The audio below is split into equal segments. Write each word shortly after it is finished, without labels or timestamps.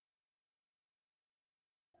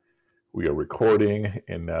We are recording,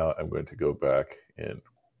 and now I'm going to go back and.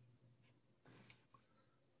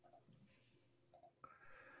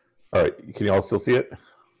 All right, can you all still see it?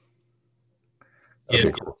 Okay,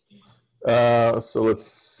 Yeah. cool. So let's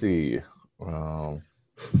see. Um,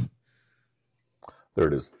 there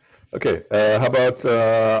it is. Okay, how about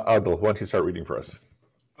Adil? Why don't you start reading for us?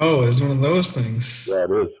 Oh, it's one of those things. Yeah,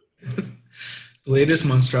 it is. The latest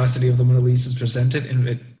monstrosity of the Middle East is presented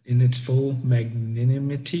in its full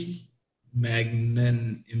magnanimity.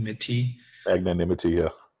 Magnanimity. Magnanimity, yeah.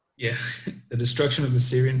 Yeah, the destruction of the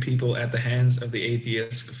Syrian people at the hands of the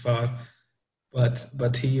atheist Kafar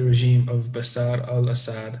Bati regime of Bashar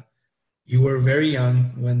al-Assad. You were very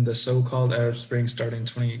young when the so-called Arab Spring started in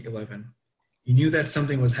 2011. You knew that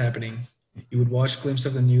something was happening. You would watch glimpses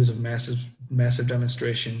of the news of massive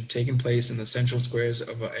demonstration taking place in the central squares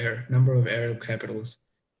of a number of Arab capitals.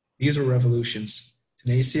 These were revolutions.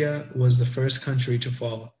 Tunisia was the first country to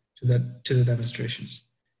fall to the demonstrations.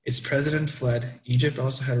 Its president fled. Egypt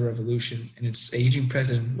also had a revolution, and its aging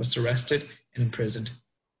president was arrested and imprisoned.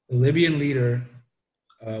 The Libyan leader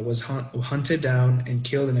was hunted down and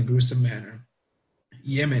killed in a gruesome manner.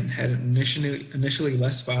 Yemen had initially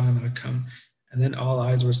less violent outcome, and then all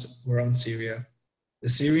eyes were on Syria. The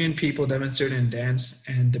Syrian people demonstrated and danced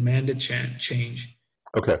and demanded change.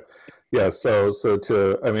 Okay. Yeah,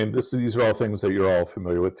 I mean, these are all things that you're all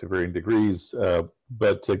familiar with to varying degrees,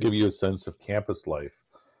 but to give you a sense of campus life,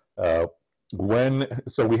 uh,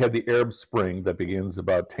 so we had the Arab Spring that begins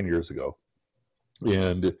about 10 years ago,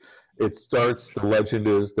 and the legend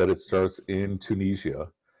is that it starts in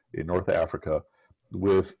Tunisia, in North Africa,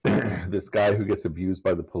 with this guy who gets abused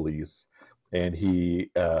by the police, and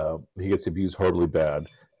he gets abused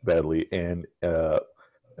badly, and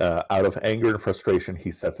out of anger and frustration,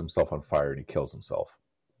 he sets himself on fire and he kills himself.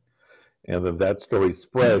 And then that story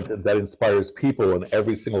spreads, and that inspires people in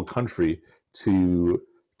every single country to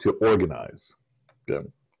organize. Okay.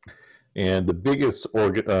 And the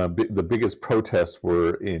biggest protests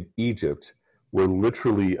were in Egypt, where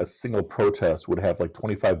literally a single protest would have like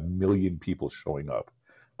 25 million people showing up.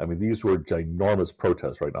 I mean, these were ginormous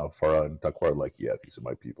protests right now. Farah and Dakwar, like, yeah, these are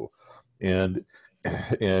my people, and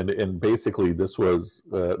basically this was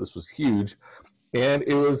huge, and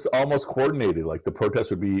it was almost coordinated. Like the protest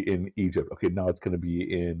would be in Egypt. Okay, now it's going to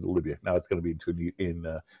be in Libya. Now it's going to be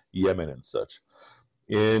in Yemen and such.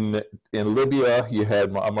 In Libya, you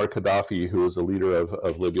had Muammar Gaddafi, who was a leader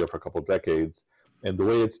of Libya for a couple of decades. And the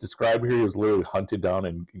way it's described here, he was literally hunted down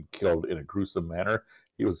and killed in a gruesome manner.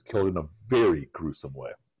 He was killed in a very gruesome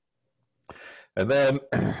way. And then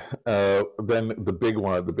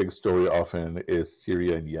the big story often is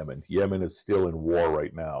Syria and Yemen. Yemen is still in war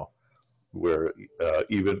right now, where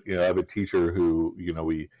even I have a teacher who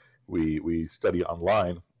we study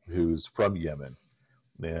online who's from Yemen,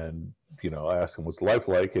 and I asked him what's life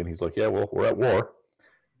like, and he's like, yeah, well, we're at war,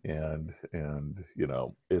 and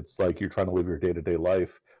it's like you're trying to live your day to day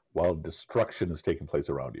life while destruction is taking place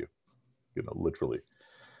around you, literally.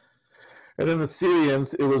 And then the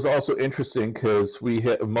Syrians, it was also interesting because we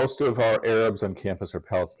had most of our Arabs on campus are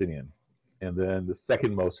Palestinian, and then the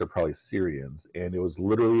second most are probably Syrians. And it was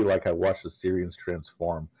literally like I watched the Syrians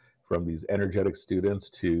transform from these energetic students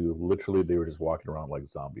to literally they were just walking around like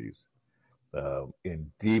zombies, in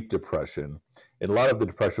deep depression. And a lot of the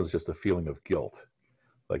depression was just a feeling of guilt.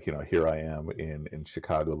 Like, here I am in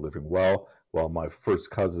Chicago living well, while my first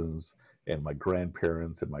cousins and my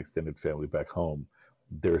grandparents and my extended family back home,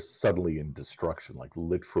 they're suddenly in destruction, like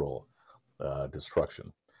literal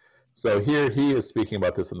destruction. So here he is speaking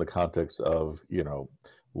about this in the context of,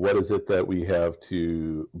 what is it that we have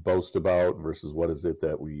to boast about versus what is it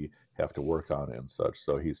that we have to work on and such.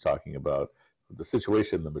 So he's talking about the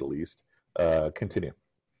situation in the Middle East. Continue.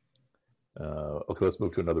 Okay, let's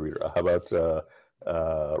move to another reader. How about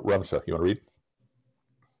Ramsha? You want to read?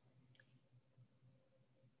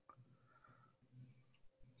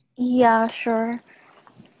 Yeah, sure.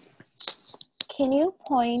 Can you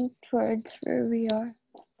point towards where we are?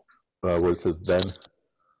 Where it says then.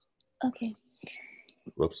 Okay.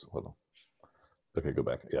 Whoops, hold on. Okay, go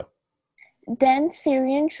back. Yeah. Then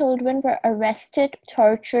Syrian children were arrested,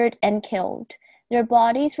 tortured, and killed. Their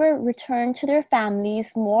bodies were returned to their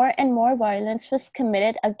families. More and more violence was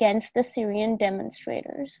committed against the Syrian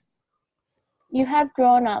demonstrators. You have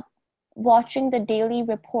grown up watching the daily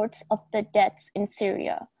reports of the deaths in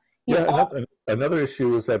Syria. Another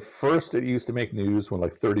issue is that first it used to make news when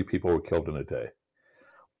like 30 people were killed in a day.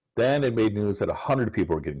 Then it made news that 100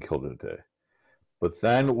 people were getting killed in a day. But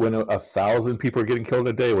then when 1,000 people were getting killed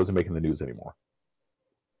in a day, it wasn't making the news anymore,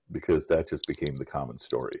 because that just became the common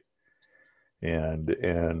story.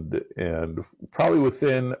 and probably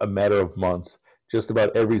within a matter of months, just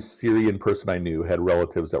about every Syrian person I knew had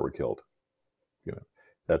relatives that were killed. You know,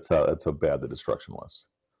 that's how bad the destruction was.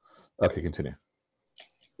 Okay, continue.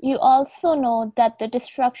 You also know that the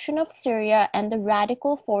destruction of Syria and the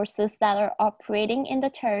radical forces that are operating in the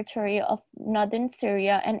territory of northern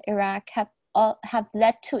Syria and Iraq have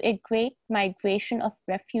led to a great migration of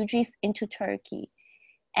refugees into Turkey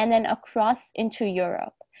and then across into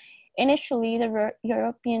Europe. Initially, the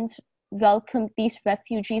Europeans welcomed these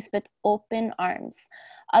refugees with open arms.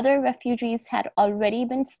 Other refugees had already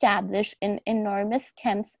been established in enormous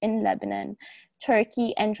camps in Lebanon,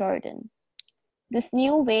 Turkey, and Jordan. This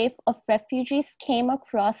new wave of refugees came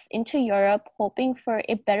across into Europe hoping for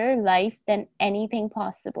a better life than anything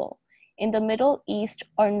possible in the Middle East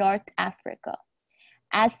or North Africa.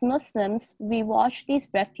 As Muslims, we watch these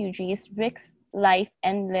refugees risk life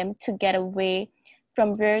and limb to get away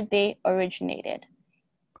from where they originated.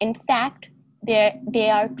 In fact, they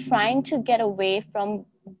are trying to get away from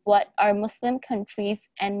what are Muslim countries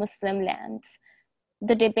and Muslim lands.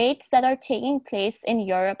 The debates that are taking place in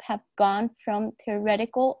Europe have gone from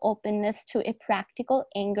theoretical openness to a practical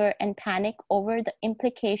anger and panic over the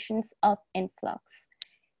implications of influx.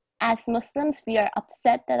 As Muslims, we are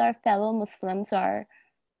upset that our fellow Muslims are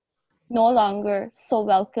no longer so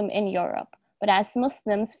welcome in Europe. But as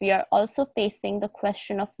Muslims, we are also facing the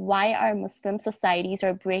question of why our Muslim societies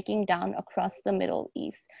are breaking down across the Middle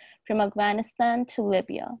East, from Afghanistan to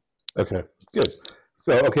Libya. Okay, good.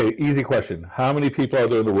 So, okay, easy question. How many people are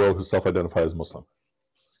there in the world who self-identify as Muslim?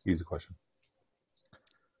 Easy question.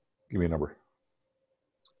 Give me a number.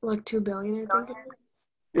 Like 2 billion, I think it is.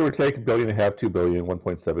 Give or take, $1.5 billion, 2 billion,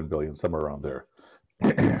 1.7 billion, somewhere around there.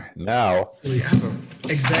 Now, We have an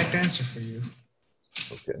exact answer for you.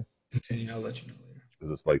 okay. Continue, I'll let you know later. Is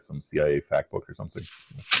this like some CIA fact book or something?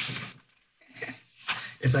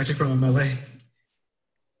 It's actually from MLA.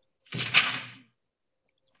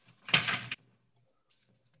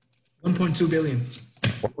 1.2 billion.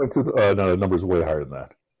 1.2, no, the number's way higher than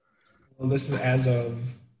that. Well, this is as of.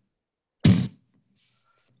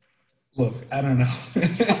 Look, I don't know.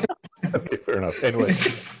 Okay, fair enough. Anyway,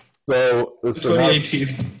 so 2018.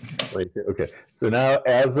 Now, okay, so now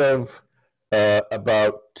as of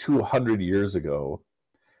about 200 years ago,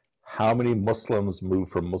 how many Muslims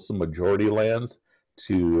moved from Muslim majority lands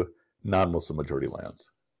to non-Muslim majority lands,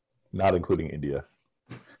 not including India?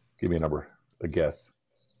 Give me a number, a guess.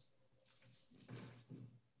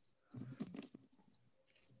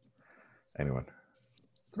 Anyone?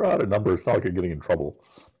 Throw out a number. It's not like you're getting in trouble.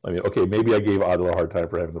 I mean, okay, maybe I gave Adil a hard time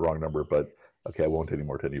for having the wrong number, but okay, I won't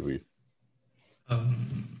anymore to any of you.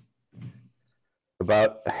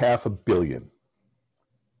 About 500 million.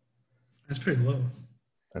 That's pretty low.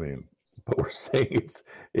 I mean, but we're saying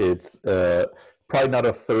it's probably not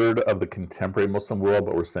a third of the contemporary Muslim world,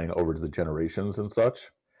 but we're saying over to the generations and such,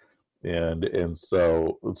 and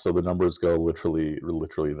so the numbers go literally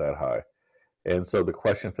that high. And so the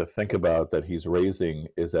question to think about that he's raising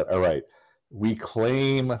is that, all right, we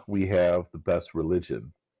claim we have the best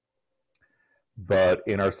religion, but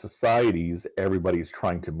in our societies, everybody's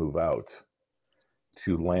trying to move out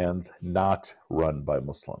to lands not run by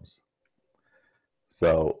Muslims.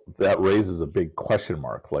 So that raises a big question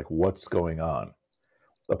mark, like what's going on?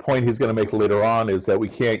 The point he's going to make later on is that we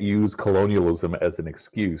can't use colonialism as an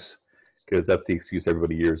excuse, because that's the excuse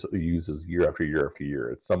everybody uses year after year after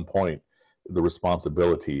year. At some point, the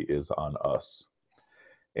responsibility is on us.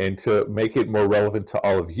 And to make it more relevant to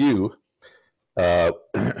all of you,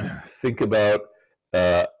 think about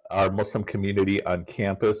our Muslim community on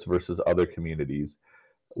campus versus other communities.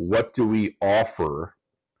 What do we offer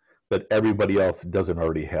that everybody else doesn't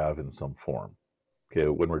already have in some form? Okay,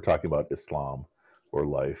 when we're talking about Islam or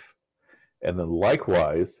life. And then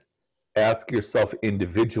likewise, ask yourself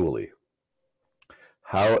individually,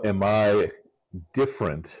 how am I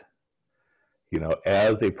different,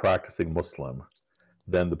 as a practicing Muslim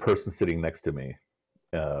than the person sitting next to me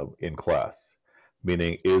in class?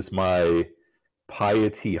 Meaning, is my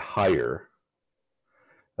piety higher?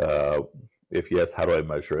 If yes, how do I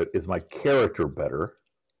measure it? Is my character better?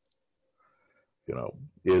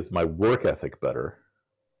 Is my work ethic better?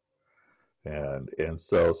 And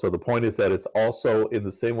so the point is that it's also, in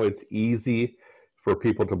the same way it's easy for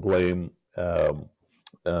people to blame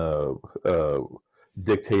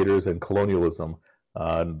dictators and colonialism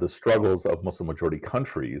on the struggles of Muslim majority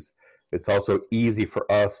countries, it's also easy for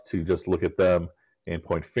us to just look at them and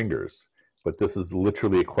point fingers. But this is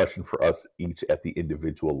literally a question for us each at the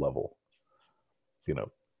individual level.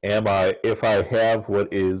 If I have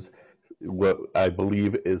what I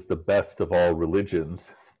believe is the best of all religions,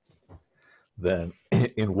 then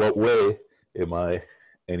in what way am I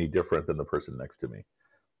any different than the person next to me?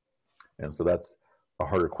 And so that's a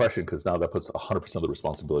harder question, because now that puts 100% of the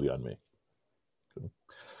responsibility on me.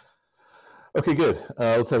 Okay, good.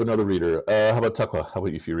 Let's have another reader. How about Takwa? How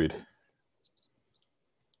about you if you read?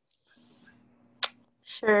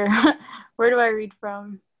 Sure. Where do I read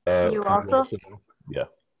from? You also? Yeah.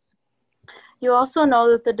 You also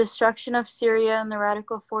know that the destruction of Syria and the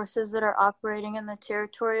radical forces that are operating in the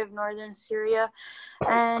territory of northern Syria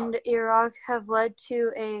and Iraq have led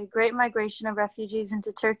to a great migration of refugees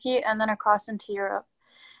into Turkey and then across into Europe.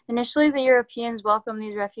 Initially, the Europeans welcomed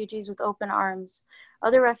these refugees with open arms.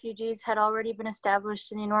 Other refugees had already been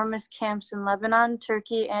established in enormous camps in Lebanon,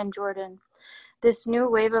 Turkey, and Jordan. This new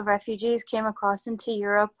wave of refugees came across into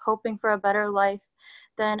Europe, hoping for a better life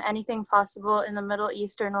than anything possible in the Middle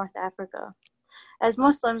East or North Africa. As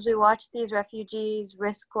Muslims, we watch these refugees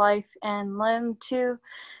risk life and limb to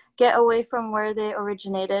get away from where they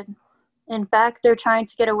originated. In fact, they're trying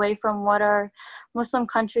to get away from what are Muslim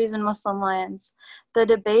countries and Muslim lands. The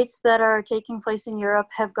debates that are taking place in Europe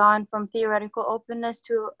have gone from theoretical openness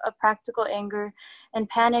to a practical anger and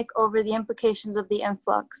panic over the implications of the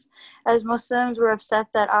influx. As Muslims, we're upset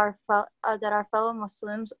that our fellow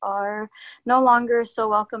Muslims are no longer so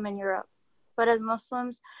welcome in Europe. But as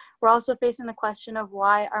Muslims, we're also facing the question of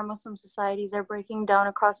why our Muslim societies are breaking down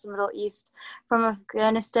across the Middle East, from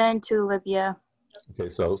Afghanistan to Libya. Okay,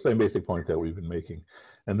 so same basic point that we've been making.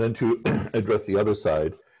 And then to address the other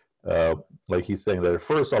side, like he's saying that at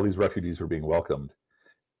first all these refugees were being welcomed,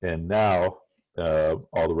 and now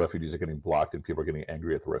all the refugees are getting blocked and people are getting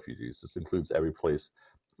angry at the refugees. This includes every place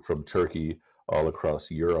from Turkey all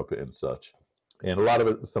across Europe and such. And a lot of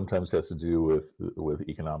it sometimes has to do with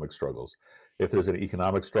economic struggles. If there's an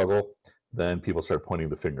economic struggle, then people start pointing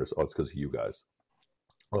the fingers. Oh, it's because of you guys.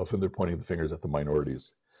 Often they're pointing the fingers at the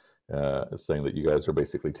minorities, saying that you guys are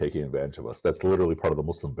basically taking advantage of us. That's literally part of the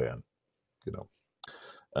Muslim ban, you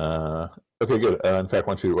know. Okay, good. In fact,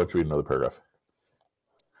 why don't you read another paragraph?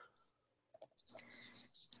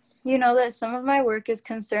 You know that some of my work is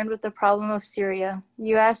concerned with the problem of Syria.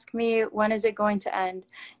 You ask me, when is it going to end?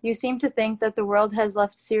 You seem to think that the world has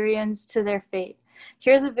left Syrians to their fate.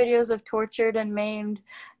 Here, the videos of tortured and maimed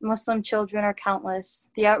Muslim children are countless.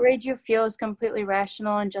 The outrage you feel is completely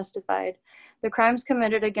rational and justified. The crimes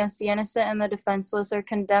committed against the innocent and the defenseless are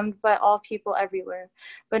condemned by all people everywhere,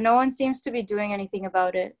 but no one seems to be doing anything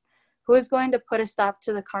about it. Who is going to put a stop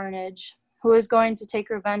to the carnage? Who is going to take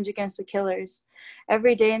revenge against the killers?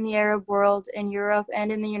 Every day in the Arab world, in Europe,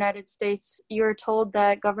 and in the United States, you are told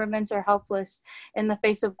that governments are helpless in the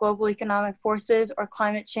face of global economic forces or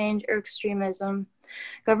climate change or extremism.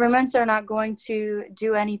 Governments are not going to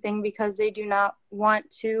do anything because they do not want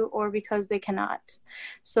to or because they cannot.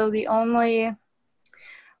 So the only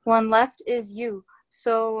one left is you.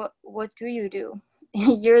 So what do?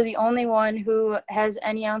 You're the only one who has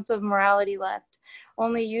any ounce of morality left.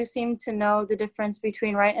 Only you seem to know the difference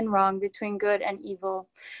between right and wrong, between good and evil.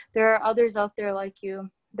 There are others out there like you.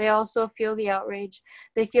 They also feel the outrage.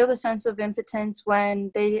 They feel the sense of impotence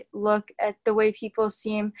when they look at the way people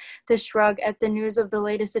seem to shrug at the news of the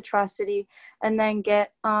latest atrocity and then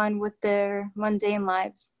get on with their mundane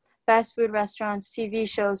lives. Fast food restaurants, TV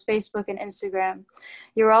shows, Facebook, and Instagram.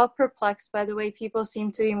 You're all perplexed by the way people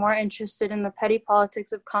seem to be more interested in the petty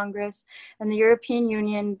politics of Congress and the European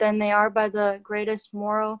Union than they are by the greatest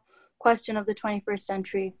moral question of the 21st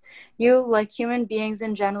century. You, like human beings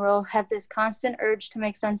in general, have this constant urge to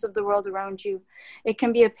make sense of the world around you. It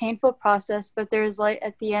can be a painful process, but there is light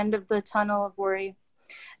at the end of the tunnel of worry,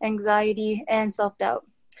 anxiety, and self-doubt.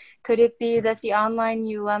 Could it be that the online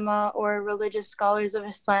ulema or religious scholars of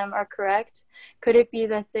Islam are correct? Could it be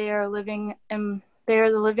that they are the living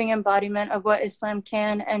embodiment of what Islam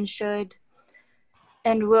can and should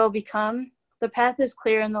and will become? The path is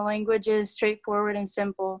clear and the language is straightforward and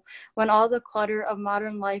simple. When all the clutter of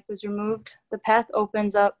modern life is removed, the path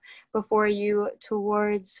opens up before you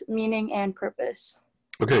towards meaning and purpose.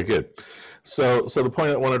 Okay, good. So the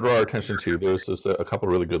point I want to draw our attention to, there's just a couple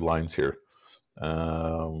of really good lines here.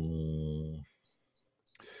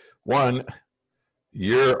 One,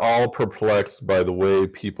 you're all perplexed by the way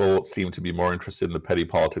people seem to be more interested in the petty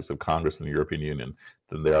politics of Congress and the European Union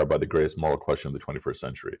than they are by the greatest moral question of the 21st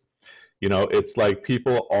century. You know, it's like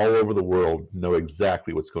people all over the world know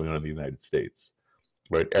exactly what's going on in the United States,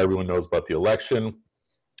 right? Everyone knows about the election.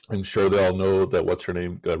 I'm sure they all know that what's her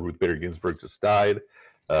name, Ruth Bader Ginsburg, just died,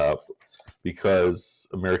 because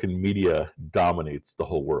American media dominates the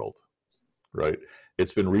whole world, right?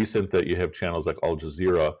 It's been recent that you have channels like Al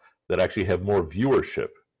Jazeera that actually have more viewership,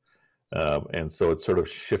 and so it sort of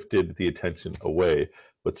shifted the attention away.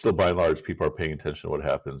 but still by and large, people are paying attention to what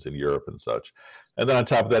happens in Europe and such. And then on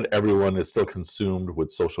top of that, everyone is still consumed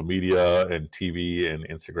with social media and TV and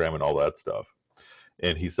Instagram and all that stuff.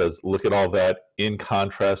 And he says, look at all that in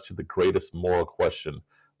contrast to the greatest moral question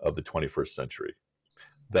of the 21st century.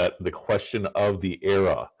 That the question of the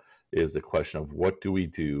era is the question of what do we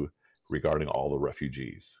do regarding all the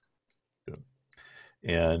refugees.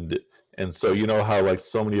 And so you know how like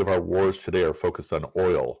so many of our wars today are focused on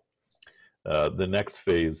oil. The next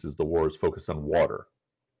phase is the wars focused on water.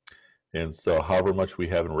 And so however much we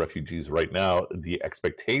have in refugees right now, the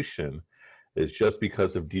expectation is just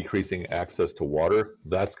because of decreasing access to water,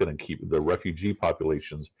 that's going to keep the refugee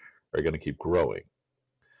populations are going to keep growing.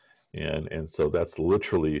 And so that's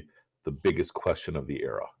literally the biggest question of the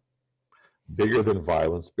era. Bigger than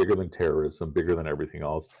violence, bigger than terrorism, bigger than everything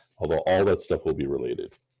else, although all that stuff will be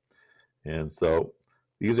related. And so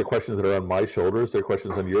these are questions that are on my shoulders. They're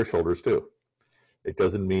questions on your shoulders too. It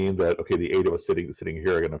doesn't mean that, okay, the 8 of us sitting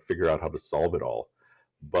here are going to figure out how to solve it all.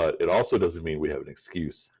 But it also doesn't mean we have an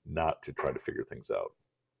excuse not to try to figure things out.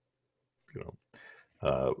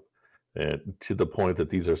 And to the point that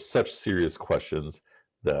these are such serious questions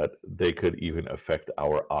that they could even affect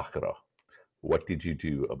our akhirah. What did you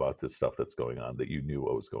do about this stuff that's going on that you knew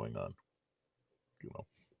what was going on?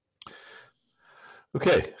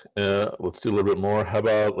 Okay, let's do a little bit more. How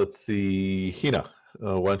about, let's see, Hina,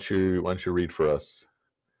 why don't you read for us?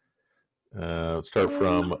 Start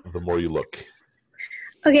from The More You Look.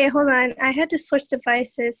 Okay, hold on. I had to switch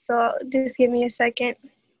devices, so just give me a second.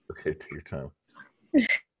 Okay, take your time.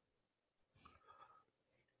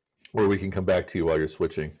 Or we can come back to you while you're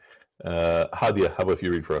switching. Hadia, how about if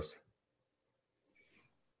you read for us?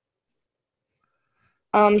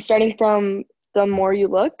 Starting from The More You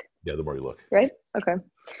Look? Yeah, The More You Look. Right? Okay.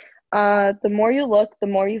 The more you look, the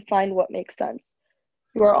more you find what makes sense.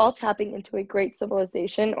 You are all tapping into a great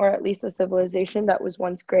civilization, or at least a civilization that was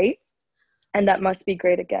once great, and that must be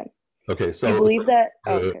great again. Okay, so you believe that?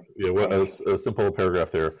 Okay. Yeah, a simple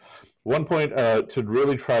paragraph there. One point to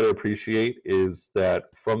really try to appreciate is that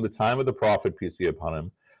from the time of the Prophet, peace be upon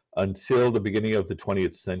him, until the beginning of the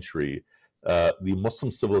 20th century, the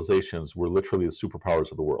Muslim civilizations were literally the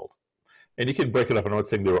superpowers of the world. And you can break it up. I'm not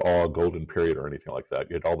saying they were all a golden period or anything like that.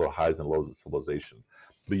 You had all the highs and lows of civilization.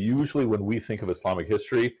 But usually when we think of Islamic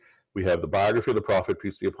history, we have the biography of the Prophet,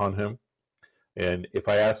 peace be upon him. And if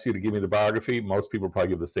I ask you to give me the biography, most people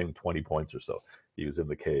probably give the same 20 points or so. He was in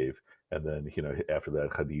the cave, and then, after that,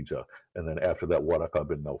 Khadija, and then after that, Waraqah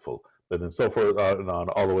bin Nawfal, and then so forth and on,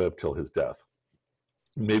 all the way up till his death.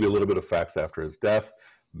 Maybe a little bit of facts after his death.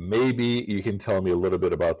 Maybe you can tell me a little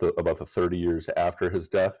bit about the 30 years after his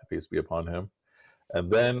death, peace be upon him. And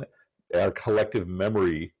then our collective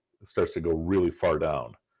memory starts to go really far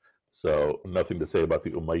down. So nothing to say about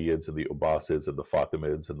the Umayyads and the Abbasids and the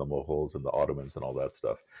Fatimids and the Mughals and the Ottomans and all that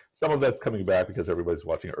stuff. Some of that's coming back because everybody's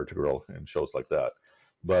watching Ertugrul and shows like that.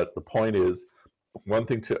 But the point is, one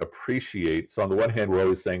thing to appreciate, so on the one hand, we're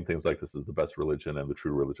always saying things like this is the best religion and the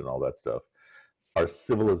true religion, all that stuff. Our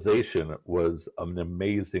civilization was an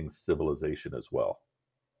amazing civilization as well.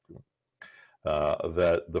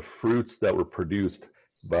 That the fruits that were produced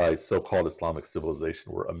by so-called Islamic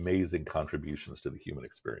civilization were amazing contributions to the human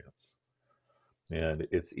experience. And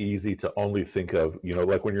it's easy to only think of,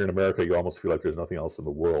 like when you're in America, you almost feel like there's nothing else in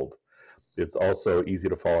the world. It's also easy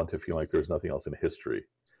to fall into feeling like there's nothing else in history.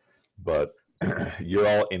 But you're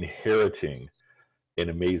all inheriting an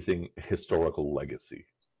amazing historical legacy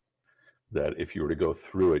that if you were to go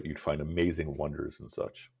through it, you'd find amazing wonders and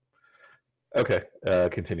such. Okay,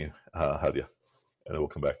 continue, Hadia. And then we'll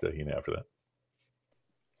come back to Hina after that.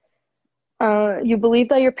 You believe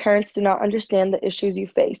that your parents do not understand the issues you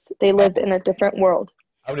face. They lived in a different world.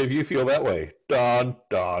 How many of you feel that way? Dun,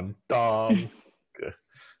 dun, dun.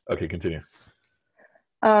 Okay, continue.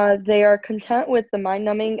 They are content with the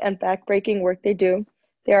mind-numbing and back-breaking work they do.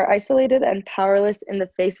 They are isolated and powerless in the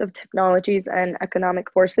face of technologies and economic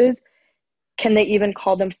forces. Can they even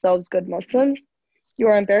call themselves good Muslims? You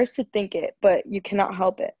are embarrassed to think it, but you cannot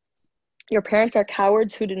help it. Your parents are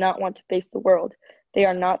cowards who do not want to face the world. They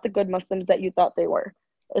are not the good Muslims that you thought they were.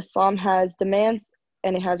 Islam has demands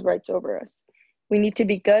and it has rights over us. We need to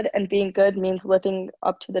be good, and being good means living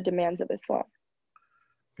up to the demands of Islam.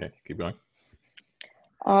 Okay, keep going.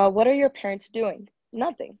 What are your parents doing?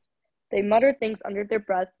 Nothing. They mutter things under their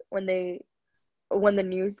breath when the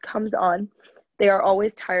news comes on. They are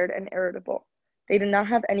always tired and irritable. They do not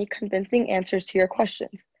have any convincing answers to your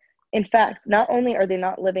questions. In fact, not only are they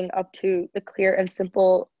not living up to the clear and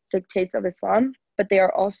simple dictates of Islam, but they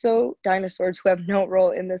are also dinosaurs who have no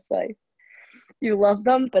role in this life. You love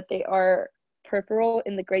them, but they are peripheral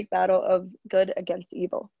in the great battle of good against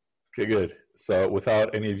evil. Okay, good. So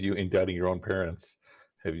without any of you indicting your own parents,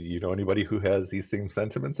 have you know anybody who has these same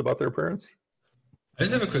sentiments about their parents? I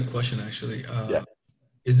just have a quick question, actually. Yeah.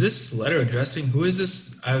 Is this letter addressing? Who is this?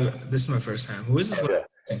 This is my first time. Who is this letter Yeah.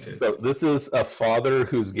 addressing to? So this is a father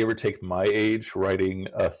who's give or take my age writing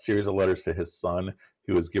a series of letters to his son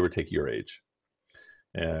who is give or take your age.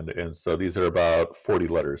 And so these are about 40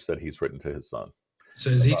 letters that he's written to his son. So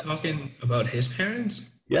is he talking about his parents?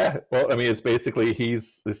 Yeah, well, I mean, it's basically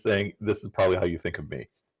he's saying, this is probably how you think of me.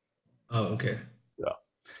 Oh, okay. Yeah.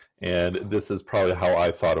 And this is probably how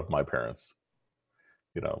I thought of my parents.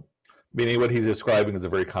 You know, meaning what he's describing is a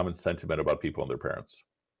very common sentiment about people and their parents.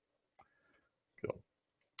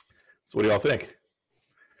 So what do y'all think?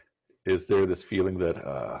 Is there this feeling that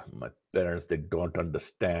my parents, they don't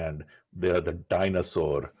understand. They're the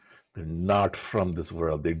dinosaur. They're not from this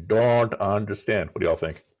world. They don't understand. What do y'all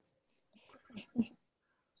think?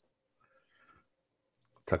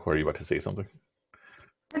 Tuck, are you about to say something?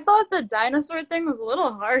 I thought the dinosaur thing was a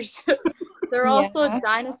little harsh. There are also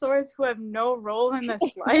dinosaurs who have no role in this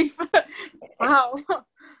life. Wow.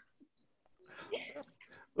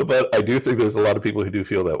 But I do think there's a lot of people who do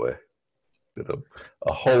feel that way. You know,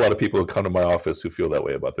 a whole lot of people who come to my office who feel that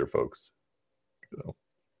way about their folks. You know.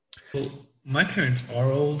 Well, my parents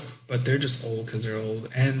are old, but they're just old because they're old.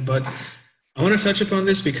 But I want to touch upon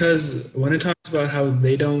this because when it talks about how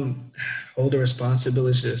they don't hold a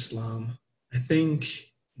responsibility to Islam, I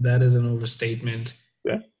think that is an overstatement.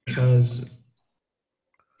 Yeah. Because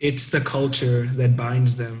it's the culture that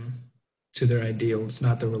binds them to their ideals,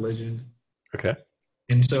 not the religion. Okay.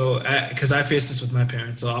 And so, because I face this with my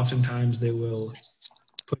parents, so oftentimes they will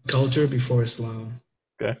put culture before Islam.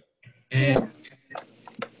 Okay. And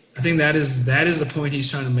I think that is the point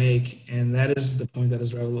he's trying to make, and that is the point that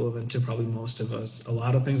is relevant to probably most of us. A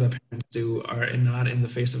lot of things our parents do are not in the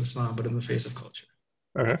face of Islam, but in the face of culture.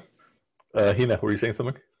 Okay. Hina, were you saying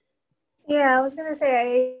something? Yeah, I was gonna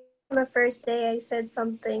say on the first day I said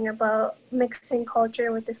something about mixing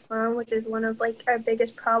culture with Islam, which is one of like our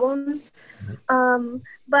biggest problems.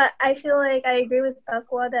 But I feel like I agree with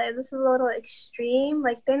Taqwa that this is a little extreme.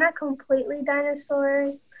 Like they're not completely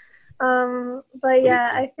dinosaurs. But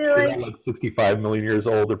yeah, I feel like 65 million years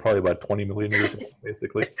old. They're probably about 20 million years old,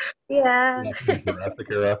 basically. Yeah. Jurassic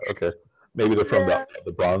era. Okay. Maybe they're from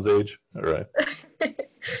the Bronze Age. All right.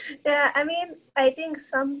 Yeah, I mean, I think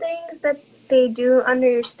some things that they do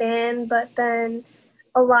understand, but then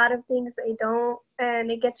a lot of things they don't,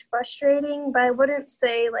 and it gets frustrating. But I wouldn't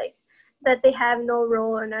say like that they have no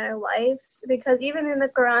role in our lives, because even in the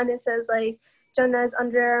Quran it says like Jannah is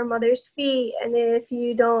under our mother's feet, and if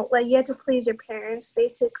you don't, like, you have to please your parents,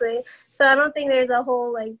 basically. So I don't think there's a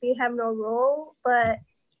whole like they have no role, but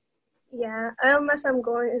yeah, unless I'm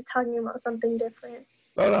talking about something different.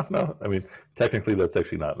 Oh, no. I mean, technically, that's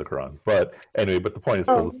actually not in the Quran. But anyway, but the point is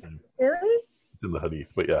still the same. Really? It's in the Hadith,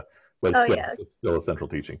 but yeah, but it's still a central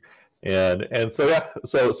teaching. And so yeah,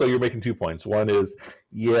 so you're making 2 points. One is,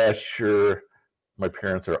 yeah, sure, my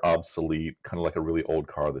parents are obsolete, kind of like a really old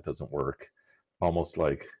car that doesn't work, almost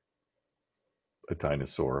like a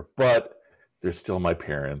dinosaur, but they're still my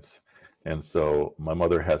parents. And so my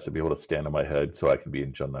mother has to be able to stand on my head so I can be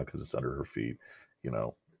in Jannah because it's under her feet, you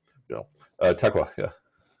know. Taqwa, yeah.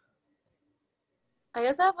 I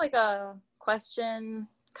guess I have like a question,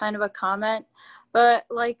 kind of a comment, but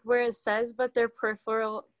like where it says, but they're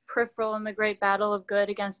peripheral in the great battle of good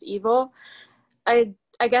against evil. I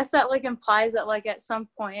guess that like implies that like at some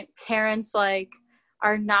point parents like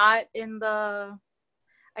are not in the,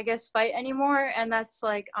 I guess, fight anymore, and that's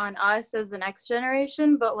like on us as the next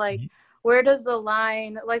generation. But like, where does the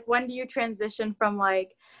line, like, when do you transition from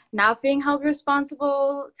like not being held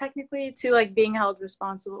responsible technically to like being held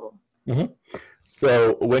responsible?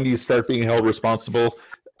 So when you start being held responsible,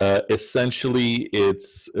 essentially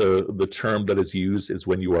it's the term that is used is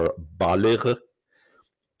when you are baligh,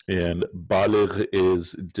 and baligh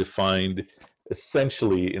is defined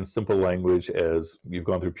essentially in simple language as you've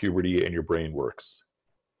gone through puberty and your brain works,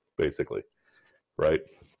 basically, right?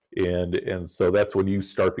 And so that's when you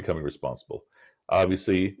start becoming responsible.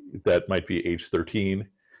 Obviously, that might be age 13,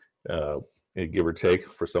 give or take.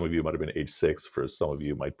 For some of you, it might have been age 6. For some of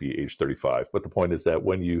you, it might be age 35. But the point is that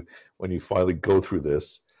when you finally go through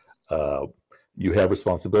this, you have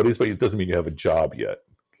responsibilities, but it doesn't mean you have a job yet.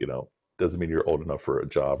 You know, doesn't mean you're old enough for a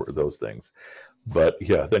job or those things. But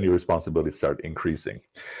yeah, then your responsibilities start increasing.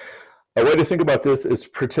 A way to think about this is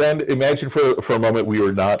imagine for a moment we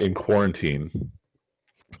were not in quarantine,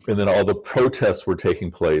 and then all the protests were taking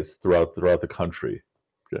place throughout the country.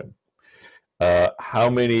 Okay. How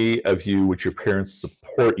many of you would your parents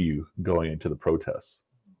support you going into the protests?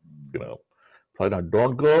 You know, probably not.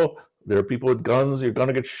 Don't go. There are people with guns. You're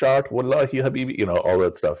gonna get shot. Wallahi habibi. You know, all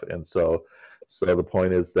that stuff. And so the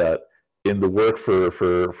point is that in the work for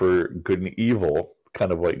good and evil,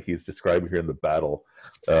 kind of what he's describing here in the battle,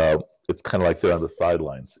 it's kind of like they're on the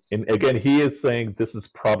sidelines. And again, he is saying this is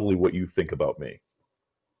probably what you think about me.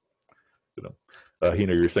 You know,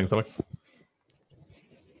 Hina, you're saying something?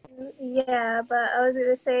 Yeah, but I was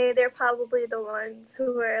gonna say they're probably the ones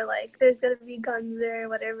who are like, there's gonna be guns there,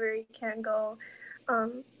 whatever, you can't go.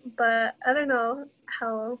 But I don't know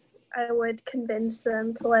how I would convince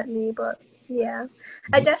them to let me, but yeah.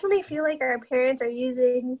 I definitely feel like our parents are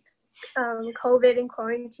using COVID and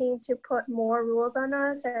quarantine to put more rules on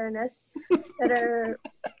us and us that are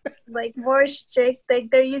like more strict. Like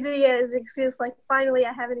they're using it as an excuse, like finally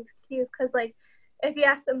I have an excuse, because like if you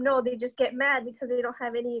ask them no, they just get mad because they don't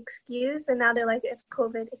have any excuse, and now they're like, it's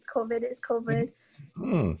COVID, it's COVID, it's COVID.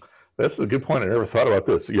 That's a good point. I never thought about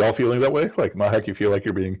this. You all feeling that way? Like, Mahak, you feel like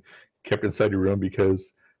you're being kept inside your room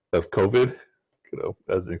because of COVID, you know,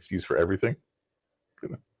 as an excuse for everything? You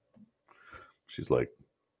know? She's like,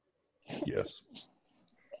 yes.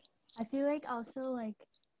 I feel like also like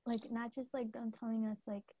not just like them telling us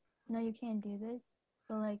like, no, you can't do this,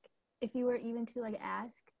 but like if you were even to like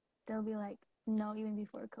ask, they'll be like, no, even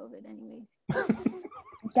before COVID anyways.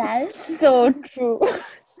 That's so true.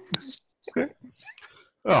 Okay.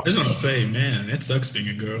 I just want to say, man, it sucks being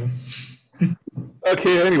a girl.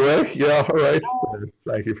 Okay. Anyway, yeah. All right.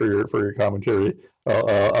 Thank you for your commentary.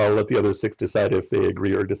 I'll let the other 6 decide if they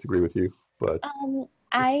agree or disagree with you. But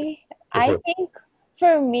I think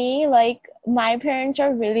for me, like my parents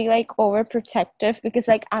are really like overprotective because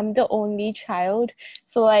like I'm the only child,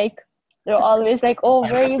 so like they're always like, oh,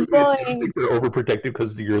 where are you I going? think they're overprotective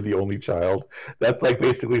because you're the only child. That's like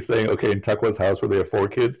basically saying, okay, in Takwa's house where they have 4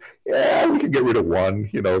 kids, yeah, we can get rid of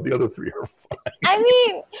 1. You know, the other 3 are fine. I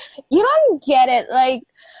mean, you don't get it. Like,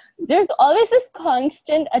 there's always this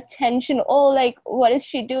constant attention. Oh, like, what is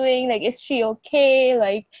she doing? Like, is she okay?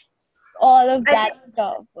 Like, all of that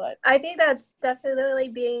stuff. But I think that's definitely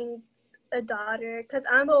being a daughter, because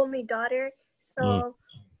I'm the only daughter. So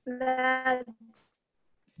that's,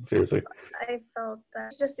 Seriously. I felt that.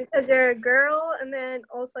 It's just because you're a girl and then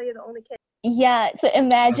also you're the only kid. yeah, so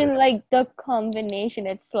imagine like the combination.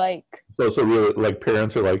 It's like, So really, like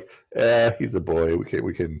parents are like, he's a boy.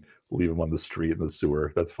 We can leave him on the street in the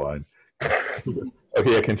sewer. That's fine.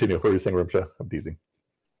 Okay, yeah, continue. What were you saying, Ramsha? I'm teasing.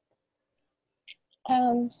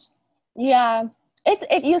 yeah,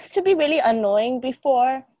 it used to be really annoying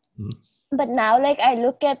before, but now like I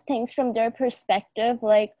look at things from their perspective,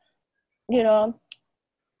 like, you know,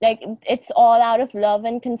 like it's all out of love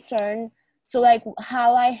and concern. So like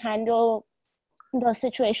how I handle those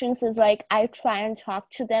situations is like I try and talk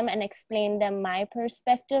to them and explain them my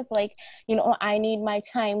perspective, like, you know, I need my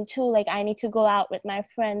time too, like I need to go out with my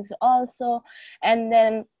friends also. And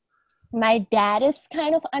then my dad is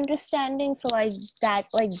kind of understanding, so like that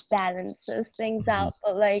like balances things out,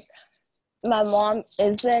 but like my mom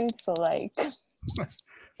isn't, so like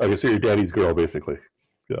Okay, so your daddy's girl, basically.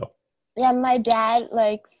 yeah, my dad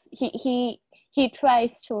likes he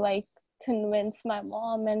tries to like convince my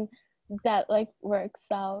mom, and that like works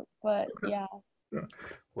out. But yeah. Well,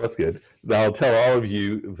 that's good. Now I'll tell all of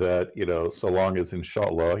you that, you know, so long as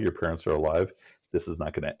inshallah your parents are alive, this is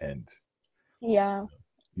not going to end. Yeah.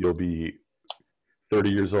 You'll be 30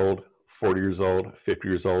 years old, 40 years old, 50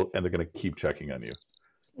 years old, and they're going to keep checking on you.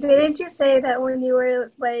 Didn't you say that when you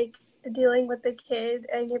were like dealing with the kid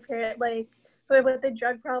and your parent, like with the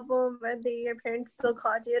drug problem, and your parents still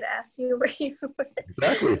called you to ask you where you were?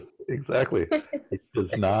 Exactly. It does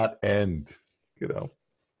not end, you know.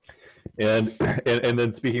 And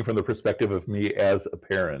then speaking from the perspective of me as a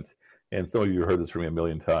parent, and some of you heard this from me a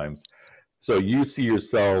million times. So you see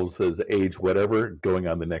yourselves as age whatever going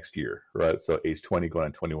on the next year, right? So age 20 going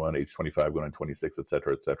on 21, age 25 going on 26, et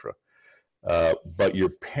cetera, et cetera. But your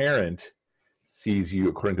parent sees you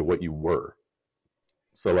according to what you were.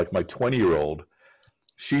 So like my 20-year-old,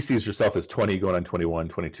 she sees herself as 20 going on 21,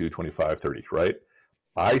 22, 25, 30, right?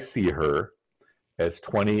 I see her as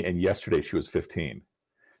 20, and yesterday she was 15.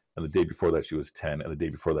 And the day before that she was 10, and the day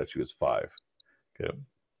before that she was 5. Okay.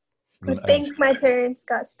 I think my parents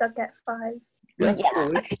got stuck at 5. Yeah.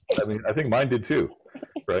 I mean, I think mine did too,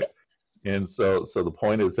 right? And so the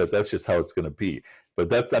point is that that's just how it's going to be. But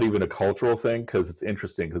that's not even a cultural thing, because it's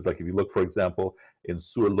interesting. Because like if you look, for example, in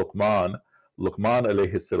Surah Luqman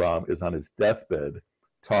alayhi salam is on his deathbed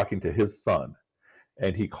talking to his son,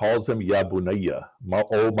 and he calls him Ya Bunayya,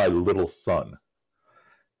 oh my little son.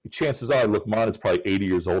 chances are Luqman is probably 80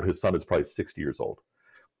 years old. His son is probably 60 years old.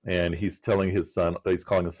 And he's telling his son, he's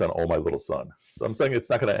calling his son, oh, my little son. So I'm saying it's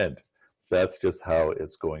not going to end. That's just how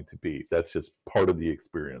it's going to be. That's just part of the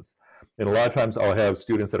experience. And a lot of times I'll have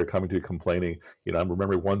students that are coming to complaining. You know, I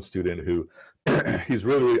remember one student who he's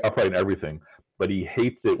really upright in everything, but he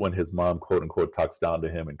hates it when his mom, quote unquote, talks down to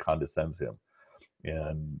him and condescends him.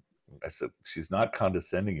 And I said, she's not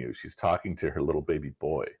condescending you. She's talking to her little baby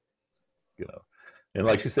boy, you know. And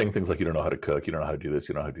like she's saying things like, you don't know how to cook, you don't know how to do this,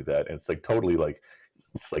 you don't know how to do that. And it's like totally like,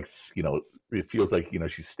 it's like, you know, it feels like, you know,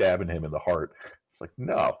 she's stabbing him in the heart. It's like,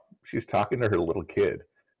 no, she's talking to her little kid.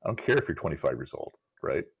 I don't care if you're 25 years old,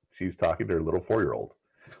 right? She's talking to her little 4-year-old.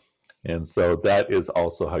 And so that is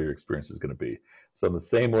also how your experience is going to be. So in the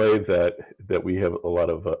same way that we have a lot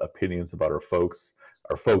of opinions about our folks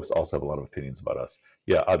also have a lot of opinions about us.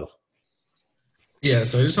 Yeah, Adil. Yeah,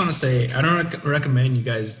 so I just want to say, I don't recommend you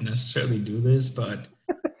guys necessarily do this, but...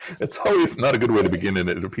 It's always not a good way to begin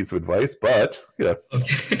a piece of advice, but yeah.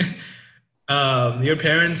 Okay. Your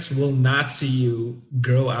parents will not see you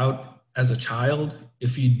grow out as a child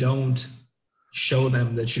if you don't show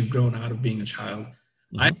them that you've grown out of being a child.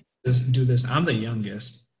 Mm-hmm. I do this. I'm the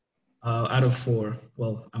youngest out of 4.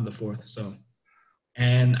 Well, I'm the 4th. So,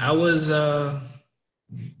 and I was, I'm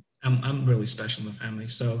really special in the family.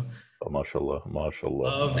 So, oh, mashallah,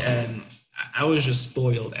 mashallah. And I was just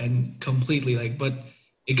spoiled and completely like, but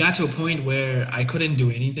it got to a point where I couldn't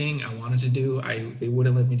do anything I wanted to do. They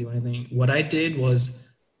wouldn't let me do anything. What I did was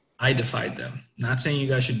I defied them. Not saying you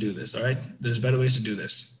guys should do this, all right? There's better ways to do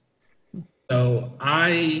this. So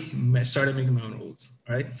I started making my own rules,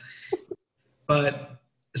 all right? But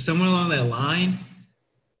somewhere along that line,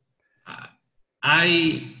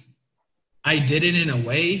 I did it in a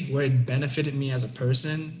way where it benefited me as a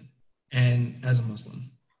person and as a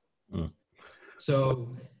Muslim. So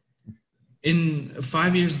in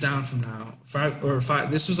 5 years down from now,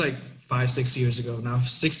 this was like 5-6 years ago. Now,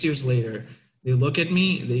 6 years later, they look at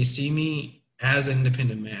me, they see me as an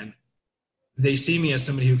independent man. They see me as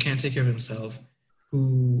somebody who can't take care of himself,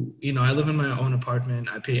 who, you know, I live in my own apartment.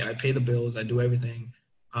 I pay the bills. I do everything.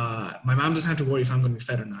 My mom doesn't have to worry if I'm going to be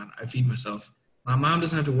fed or not. I feed myself. My mom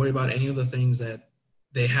doesn't have to worry about any of the things that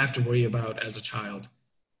they have to worry about as a child.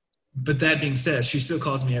 But that being said, she still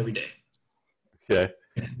calls me every day. Okay.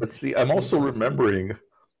 But see, I'm also remembering,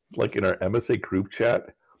 like in our MSA group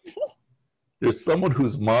chat, there's someone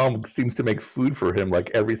whose mom seems to make food for him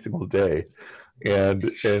like every single day. And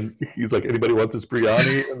he's like, anybody want this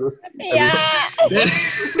biryani? Yeah.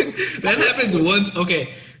 That happened once.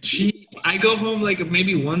 Okay. I go home like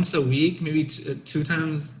maybe once a week, maybe 2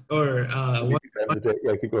 times or one times a day.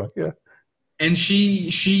 Yeah, keep going. Yeah. And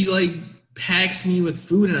she like packs me with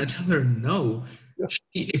food and I tell her no. Yeah.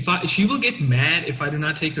 She will get mad if I do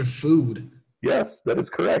not take her food. Yes, that is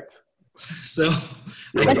correct. So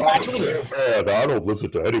I told her, I don't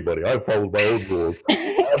listen to anybody. I follow my own rules.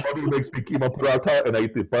 My mother makes me keema paratha, and I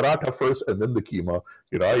eat the paratha first, and then the keema.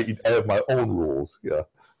 You know, I have my own rules. Yeah.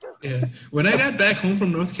 Yeah. When I got back home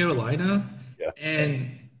from North Carolina,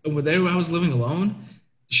 and there I was living alone,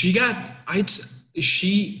 she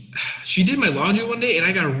did my laundry one day, and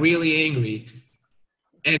I got really angry,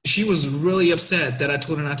 and she was really upset that I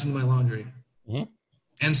told her not to do my laundry. Mm-hmm.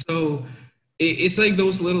 And so it's like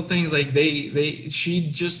those little things, like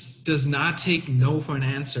she just does not take no for an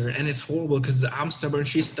answer, and it's horrible because I'm stubborn,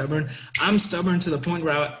 she's stubborn. I'm stubborn to the point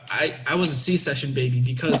where I was a C-section baby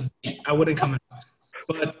because I wouldn't come out.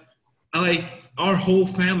 But our whole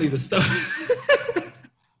family, the stuff.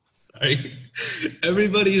 Sorry,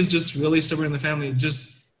 everybody is just really stubborn in the family.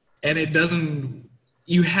 And it doesn't.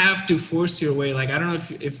 You have to force your way. Like I don't know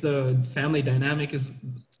if the family dynamic is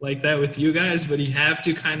like that with you guys, but you have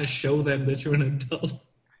to kind of show them that you're an adult.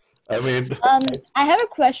 I mean, I have a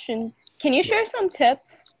question. Can you share some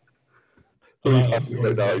tips? Who are you talking to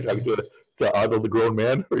right now? Are you talking to Adil, the grown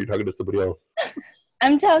man, or are you talking to somebody else?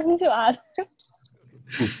 I'm talking to Adil.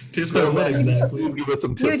 Tips on what exactly? Give us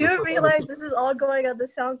some tips. You do realize this is all going on the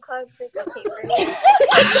SoundCloud mixtape, right?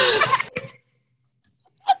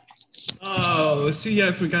 Oh, see,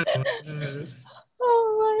 I forgot about that.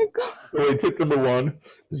 Oh my god. So tip number 1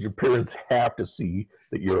 is your parents have to see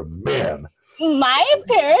that you're a man. My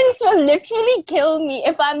parents will literally kill me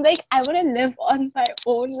if I'm like, I want to live on my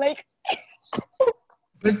own. Like,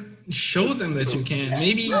 but show them that you can.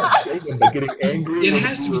 Maybe by getting angry. It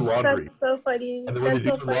has to be laundry. That's so funny. And then when you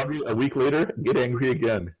do laundry a week later, get angry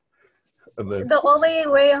again. And then the only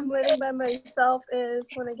way I'm living by myself is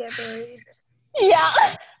when I get married.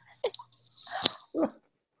 Yeah.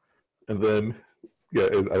 And then, yeah,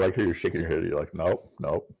 I like how you're shaking your head. You're like, no.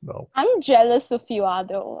 I'm jealous of you,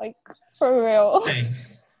 Adil. Like, for real. Thanks.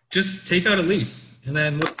 just take out a lease and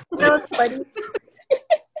then You know what's funny?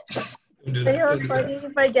 don't do You that. know what's Don't do funny?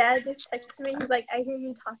 that. My dad just texted me. He's like, I hear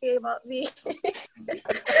you talking about me.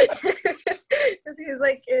 Because he's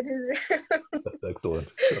like in his room. That's excellent.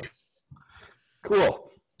 So,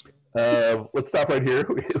 cool. Let's stop right here.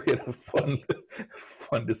 We had a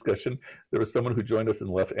fun discussion. There was someone who joined us and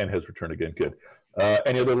left and has returned again. Good.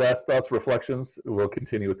 Any other last thoughts, reflections? We'll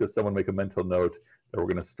continue with this. Someone make a mental note that we're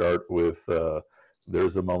going to start with.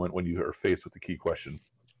 There's a moment when you are faced with the key question.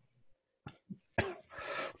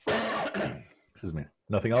 Excuse me.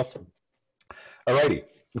 Nothing else? Alrighty.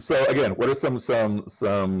 So again, what are some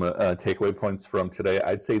takeaway points from today?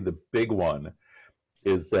 I'd say the big one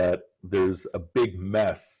is that there's a big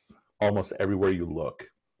mess almost everywhere you look.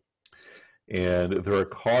 And there are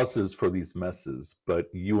causes for these messes, but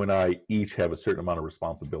you and I each have a certain amount of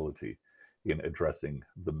responsibility in addressing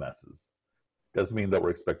the messes. Doesn't mean that we're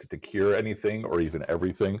expected to cure anything or even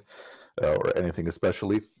everything or anything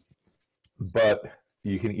especially, but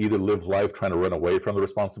you can either live life trying to run away from the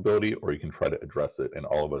responsibility or you can try to address it, and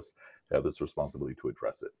all of us have this responsibility to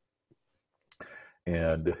address it.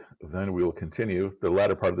 And then we will continue. The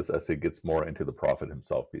latter part of this essay gets more into the Prophet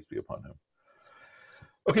himself, peace be upon him.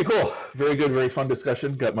 Okay, cool. Very good, very fun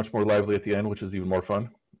discussion. Got much more lively at the end, which is even more fun.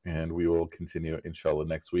 And we will continue, inshallah,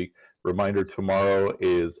 next week. Reminder, tomorrow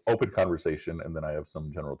is open conversation, and then I have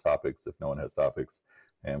some general topics if no one has topics.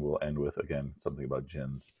 And we'll end with, again, something about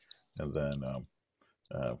jinns. And then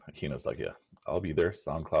Hina's like, yeah, I'll be there,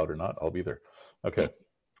 SoundCloud or not, I'll be there. Okay.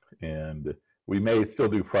 And we may still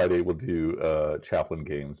do Friday. We'll do chaplain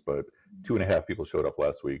games, but 2.5 people showed up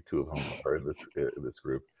last week. 2 of them are in this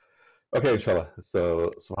group. Okay, inshallah.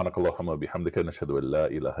 So, subhanakallahumma bihamdika nashhadu an la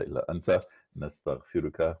ilaha illa anta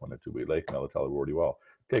nastaghfiruka wa natubu ilayk. May Allah ta'ala reward you all.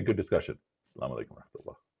 Okay, good discussion. Assalamu alaikum wa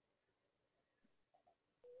rahmatullah.